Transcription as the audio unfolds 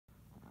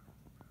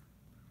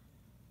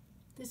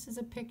This is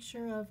a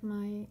picture of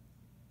my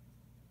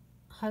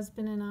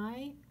husband and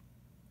I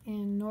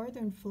in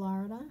northern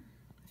Florida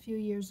a few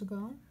years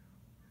ago.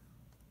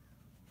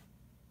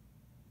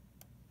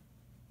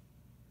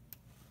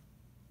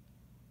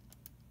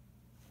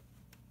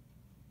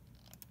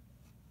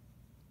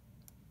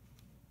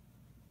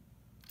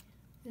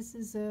 This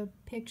is a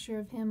picture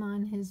of him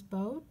on his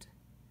boat,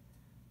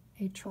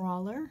 a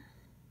trawler.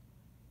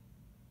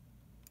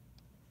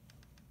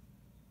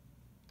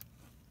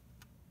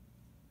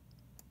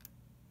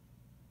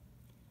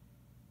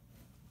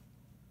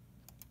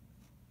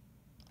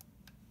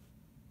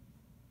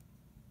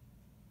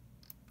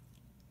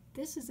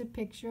 This is a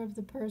picture of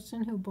the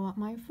person who bought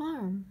my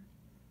farm.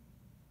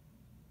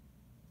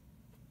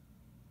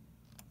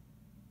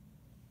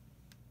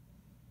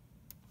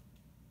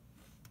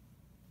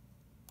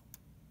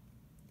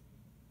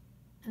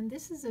 And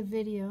this is a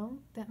video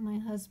that my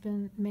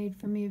husband made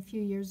for me a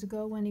few years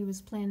ago when he was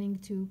planning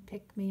to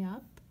pick me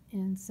up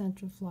in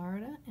Central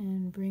Florida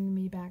and bring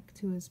me back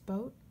to his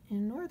boat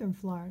in northern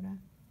Florida.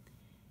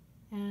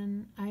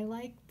 And I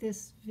like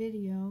this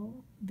video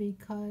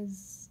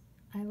because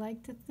I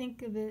like to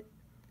think of it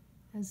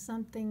as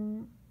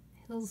something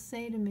he'll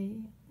say to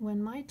me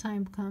when my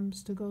time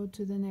comes to go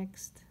to the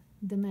next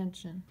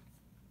dimension.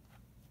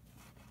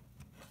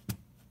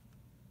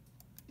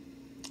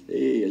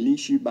 Hey,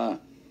 Elishiba,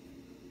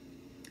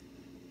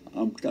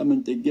 I'm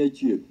coming to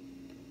get you.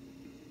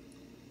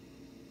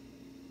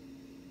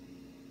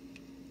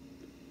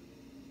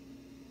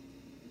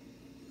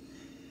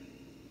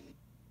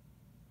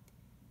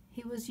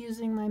 He was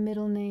using my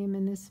middle name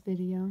in this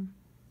video.